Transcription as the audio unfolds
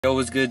Yo,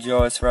 what's good,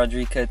 y'all? It's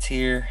Rodriguez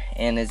here,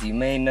 and as you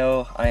may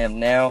know, I am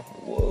now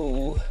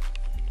Alright,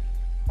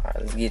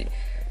 let's get it.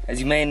 As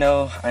you may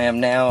know, I am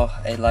now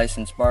a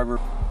licensed barber.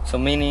 So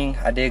meaning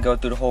I did go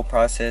through the whole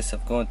process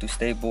of going through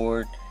state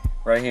board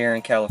right here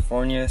in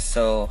California.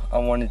 So I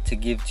wanted to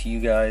give to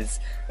you guys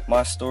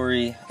my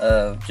story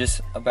of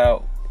just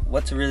about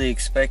what to really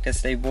expect at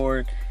state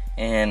board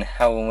and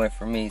how it went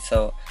for me.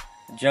 So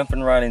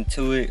jumping right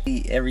into it,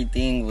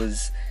 everything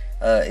was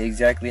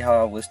exactly how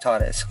I was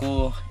taught at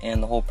school,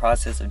 and the whole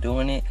process of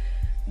doing it.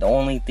 The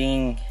only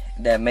thing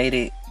that made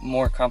it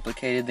more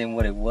complicated than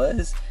what it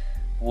was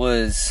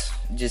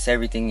just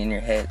everything in your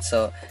head.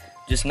 So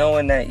just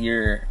knowing that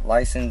your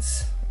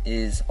license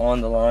is on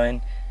the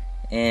line,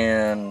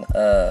 and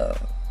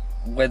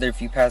whether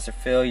if you pass or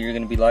fail you're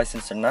going to be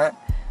licensed or not,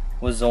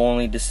 was the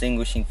only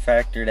distinguishing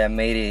factor that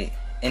made it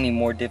any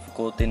more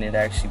difficult than it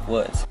actually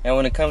was. And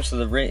when it comes to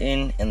the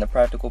written and the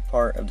practical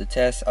part of the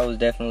test, I was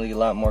definitely a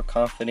lot more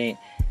confident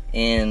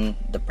in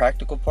the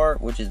practical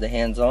part, which is the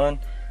hands-on.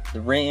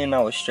 The written,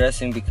 I was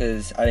stressing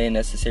because I didn't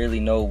necessarily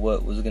know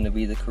what was going to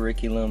be the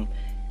curriculum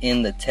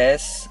in the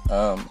test.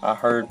 I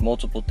heard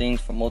multiple things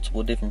from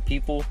multiple different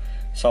people,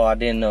 so I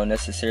didn't know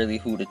necessarily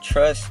who to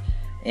trust,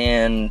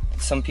 and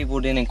some people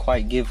didn't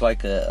quite give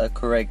like a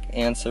correct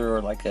answer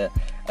or like a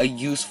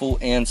useful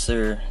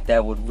answer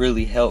that would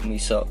really help me.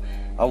 So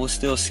I was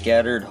still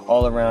scattered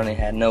all around and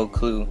had no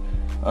clue.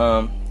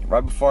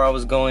 Right before I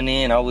was going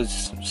in, I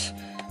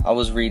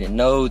was reading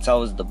notes, I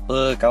was the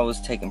book, I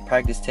was taking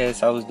practice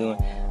tests, I was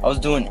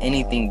doing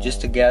anything just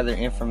to gather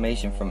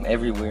information from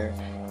everywhere.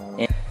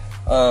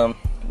 And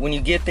when you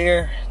get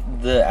there,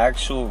 the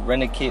actual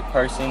rent-a-kit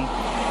person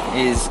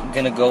is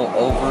gonna go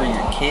over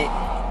your kit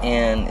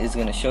and is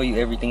gonna show you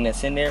everything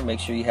that's in there. Make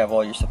sure you have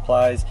all your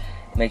supplies,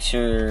 make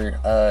sure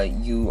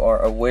you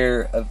are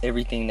aware of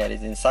everything that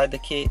is inside the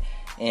kit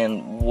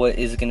and what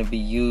is going to be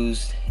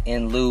used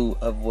in lieu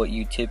of what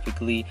you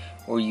typically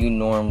or you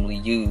normally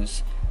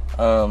use.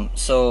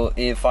 So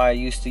if I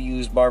used to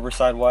use Barber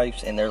side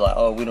wipes and they're like,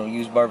 oh, we don't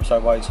use Barber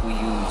side wipes, we use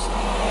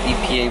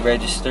EPA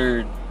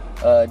registered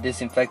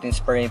disinfectant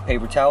spray and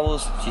paper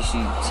towels, so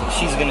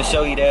she's going to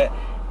show you that,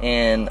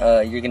 and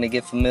you're going to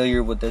get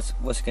familiar with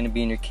what's going to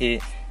be in your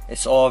kit.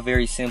 It's all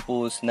very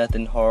simple, it's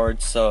nothing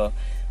hard. So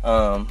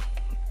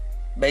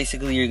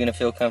basically you're going to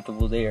feel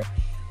comfortable there.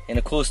 And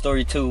a cool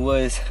story too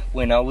was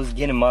when I was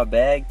getting my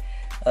bag,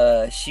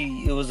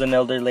 it was an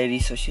elder lady,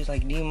 so she was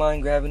like, do you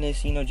mind grabbing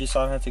this, just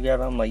so I don't have to grab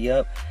it? I'm like,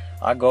 yep.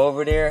 I go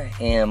over there,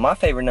 and my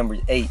favorite number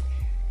is 8.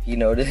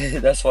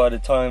 That's why the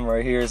time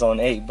right here is on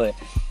 8, but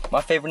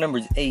my favorite number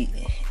is 8,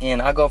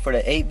 and I go for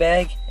the 8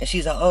 bag, and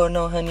she's like, oh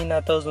no honey,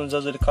 not those ones,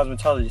 those are the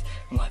cosmetologists.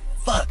 I'm like,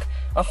 fuck,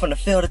 I'm finna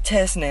fail the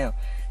test now.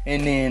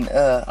 And then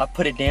I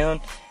put it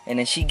down, and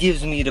then she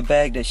gives me the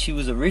bag that she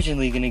was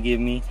originally gonna give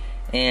me,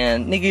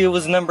 and nigga, it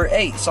was number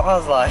 8. So I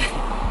was like,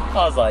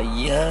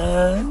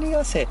 yeah, nigga.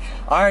 I said,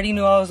 I already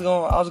knew I was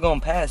going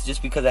to pass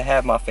just because I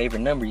have my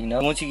favorite number,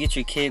 Once you get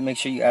your kit, make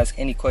sure you ask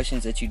any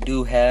questions that you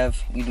do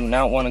have. You do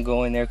not want to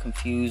go in there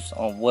confused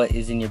on what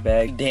is in your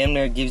bag. Damn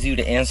near gives you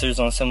the answers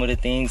on some of the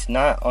things,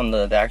 not on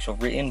the actual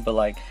written, but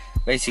like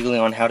basically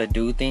on how to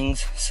do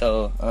things.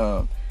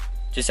 So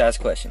just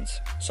ask questions.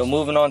 So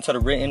moving on to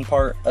the written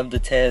part of the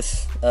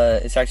test,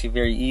 it's actually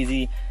very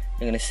easy.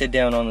 You're going to sit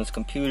down on this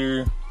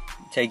computer,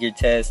 take your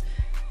test,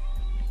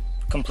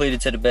 complete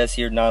it to the best of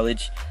your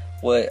knowledge.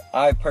 What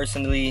I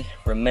personally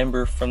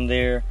remember from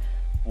there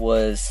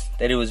was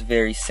that it was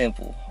very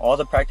simple. All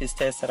the practice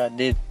tests that I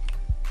did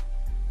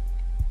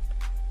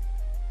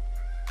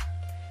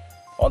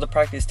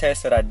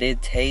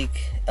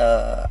take,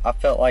 I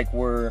felt like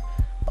were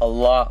a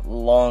lot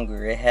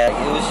longer.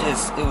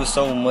 It was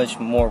so much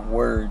more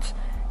words,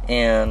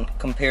 and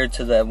compared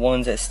to the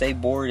ones at state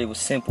board, it was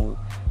simple.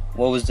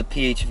 What was the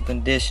pH of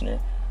conditioner?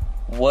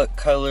 What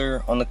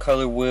color on the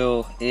color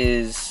wheel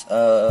is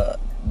the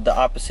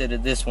opposite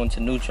of this one to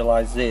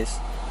neutralize this?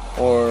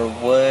 Or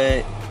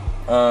what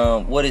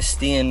is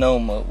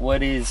stenoma?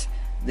 What is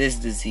this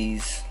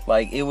disease?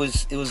 Like, it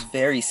was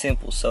very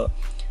simple. So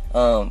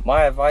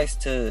my advice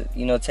to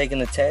taking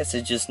the test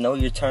is just know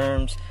your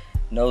terms,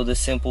 know the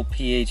simple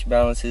pH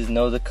balances,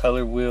 know the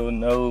color wheel,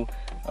 know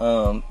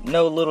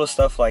little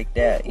stuff like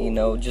that.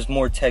 Just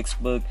more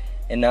textbook,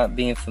 and not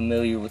being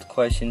familiar with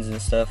questions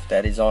and stuff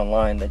that is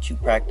online that you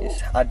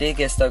practice. I did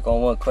get stuck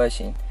on one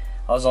question.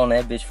 I was on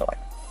that bitch for like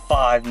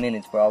 5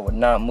 minutes, bro. I would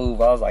not move.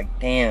 I was like,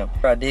 damn.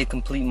 I did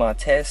complete my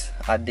test.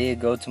 I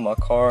did go to my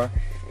car,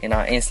 and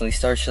I instantly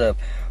searched up,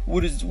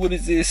 what is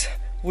this?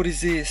 What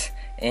is this?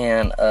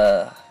 And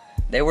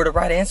they were the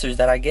right answers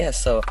that I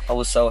guessed. So I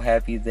was so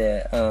happy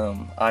that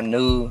I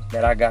knew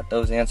that I got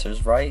those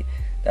answers right,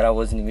 that I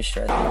wasn't even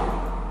stressed.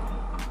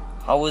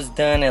 I was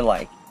done at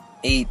like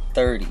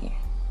 8:30.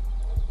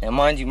 And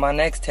mind you, my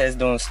next test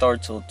don't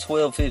start till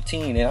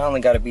 12:15, and I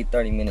only got to be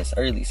 30 minutes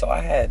early. So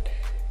I had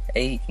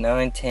 8,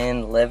 9, 10,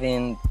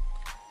 11,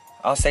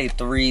 I'll say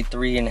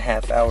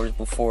 3.5 hours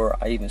before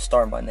I even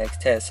start my next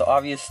test. So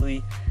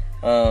obviously,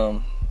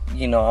 I'm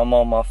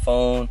on my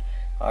phone.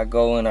 I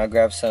go and I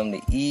grab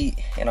something to eat,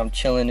 and I'm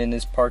chilling in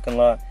this parking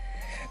lot,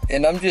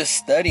 and I'm just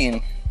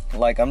studying.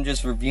 Like, I'm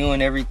just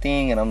reviewing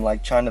everything, and I'm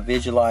like trying to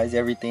visualize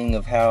everything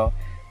of how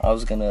I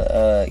was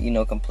gonna you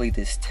know, complete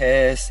this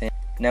test. And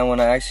now when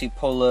I actually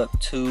pull up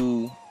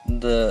to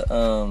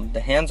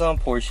the hands-on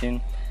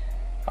portion,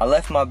 I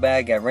left my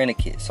bag at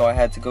Rent-A-Kit, so I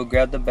had to go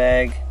grab the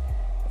bag.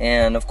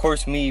 And of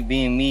course, me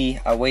being me,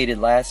 I waited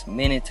last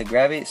minute to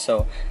grab it,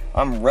 so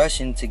I'm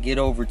rushing to get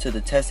over to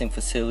the testing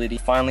facility.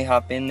 Finally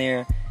hop in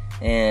there,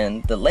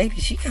 and the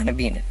lady, she kind of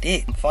being a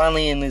dick. I'm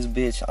finally in this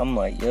bitch. I'm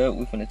like, yo,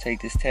 we're gonna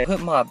take this test.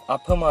 I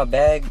put my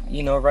bag,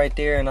 you know, right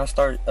there, and I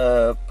start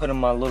putting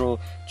my little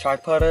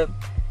tripod up,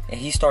 and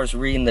he starts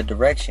reading the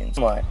directions.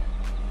 I'm like,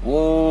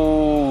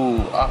 whoa,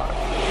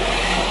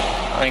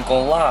 I ain't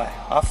gonna lie,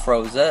 I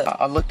froze up.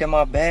 I looked at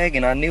my bag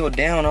and I kneeled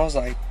down. I was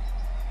like,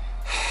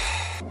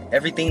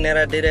 everything that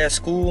I did at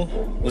school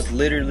was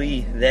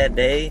literally that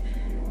day.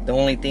 The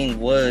only thing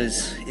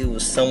was, it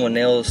was someone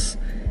else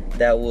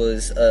that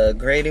was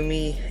grading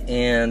me,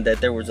 and that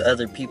there was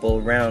other people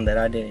around that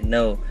I didn't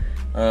know.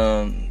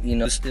 You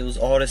know, it was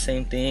all the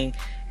same thing.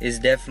 It's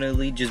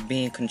definitely just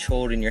being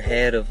controlled in your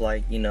head of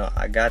like, you know,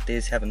 I got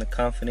this, having the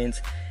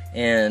confidence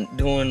and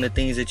doing the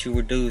things that you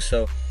would do.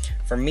 So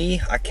for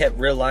me, I kept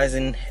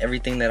realizing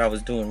everything that I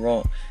was doing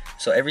wrong.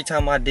 So every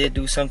time I did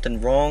do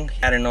something wrong,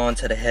 adding on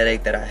to the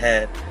headache that I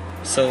had.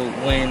 So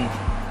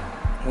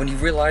when you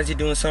realize you're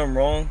doing something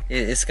wrong,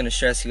 it's gonna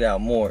stress you out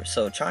more.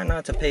 So try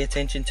not to pay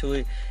attention to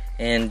it,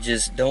 and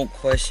just don't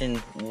question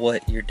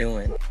what you're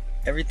doing.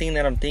 Everything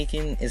that I'm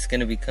thinking is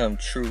gonna become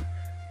true,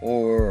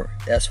 or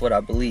that's what I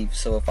believe.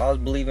 So if I was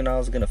believing I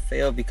was gonna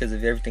fail because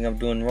of everything I'm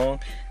doing wrong,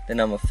 then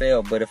I'm gonna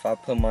fail. But if I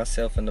put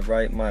myself in the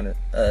right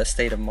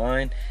state of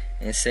mind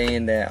and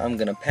saying that I'm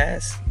gonna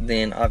pass,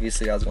 then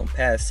obviously I was gonna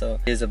pass. So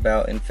it is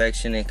about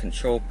infection and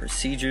control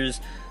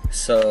procedures.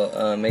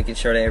 So making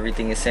sure that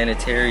everything is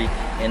sanitary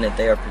and that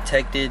they are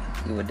protected,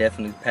 you would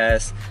definitely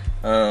pass.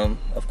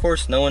 Of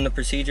course, knowing the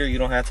procedure, you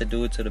don't have to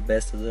do it to the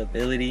best of the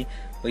ability,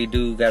 but you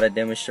do gotta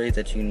demonstrate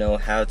that you know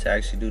how to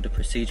actually do the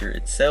procedure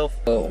itself.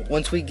 So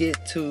once we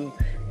get to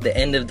the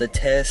end of the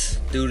test,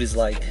 dude is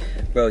like,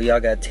 bro, y'all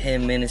got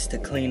 10 minutes to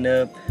clean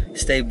up.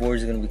 State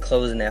boards are gonna be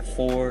closing at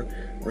 4.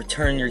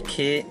 Return your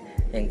kit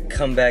and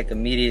come back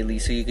immediately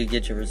so you could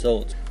get your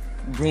results.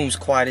 Room's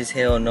quiet as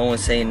hell, no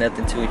one's saying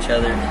nothing to each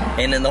other.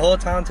 And then the whole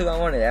time too, I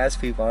wanted to ask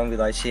people, I'm be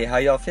like, shit, how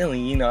y'all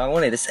feeling? You know, I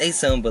wanted to say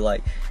something, but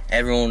like,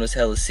 everyone was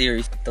hella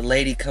serious. The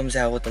lady comes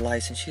out with the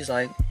license, she's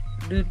like,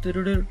 do.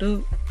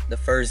 The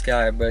first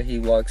guy, bro, he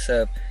walks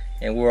up,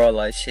 and we're all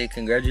like, shit,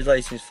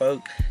 congratulations,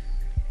 folk.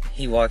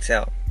 He walks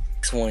out.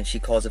 Next one, she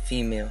calls a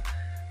female,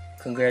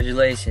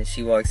 congratulations.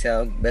 She walks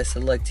out, best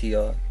of luck to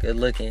y'all, good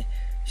looking.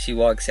 She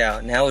walks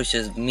out. Now it's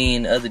just me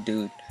and the other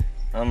dude.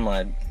 I'm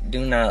like,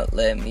 do not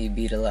let me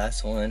be the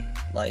last one.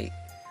 Like,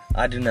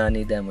 I do not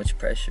need that much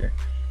pressure.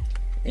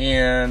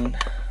 And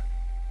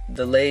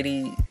the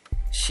lady,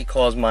 she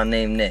calls my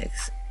name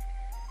next.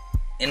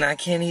 And I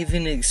can't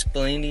even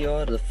explain to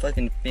y'all the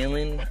fucking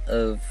feeling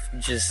of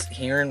just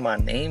hearing my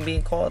name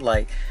being called.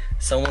 Like,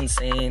 someone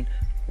saying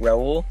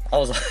Raul. I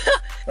was like,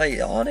 like,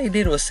 all they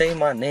did was say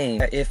my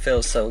name. It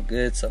felt so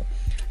good. So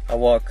I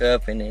walk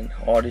up, and then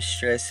all the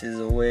stress is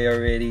away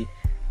already.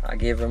 I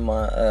give her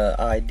my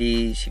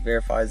ID, she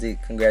verifies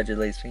it,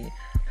 congratulates me.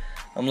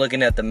 I'm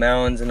looking at the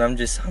mountains, and I'm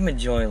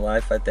enjoying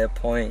life at that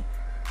point.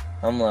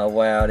 I'm like,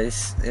 wow,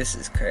 this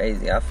is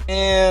crazy.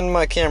 And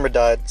my camera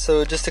died.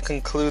 So just to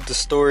conclude the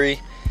story,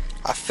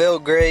 I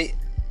felt great.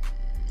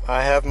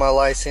 I have my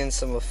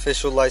license, I'm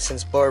official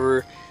licensed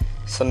barber.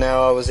 So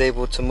now I was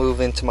able to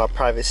move into my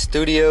private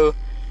studio.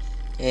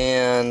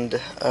 And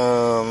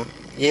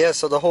yeah,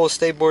 so the whole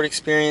state board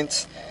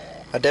experience,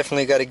 I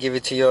definitely got to give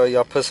it to y'all.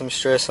 Y'all put some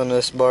stress on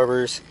us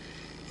barbers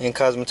and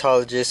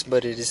cosmetologists,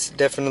 but it is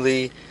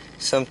definitely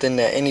something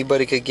that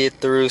anybody could get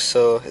through.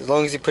 So as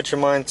long as you put your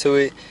mind to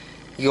it,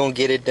 you're going to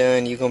get it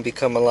done. You're going to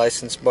become a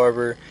licensed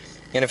barber.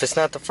 And if it's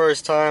not the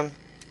first time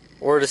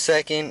or the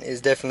second,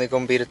 it's definitely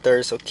going to be the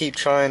third. So keep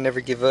trying,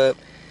 never give up.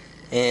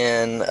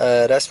 And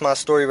that's my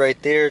story right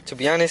there. To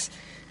be honest,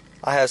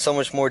 I have so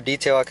much more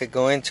detail I could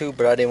go into,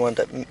 but I didn't want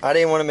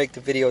to make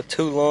the video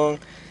too long.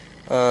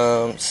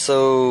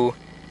 So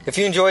if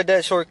you enjoyed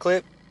that short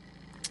clip,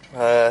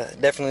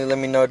 definitely let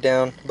me know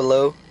down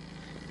below.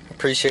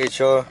 Appreciate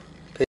y'all.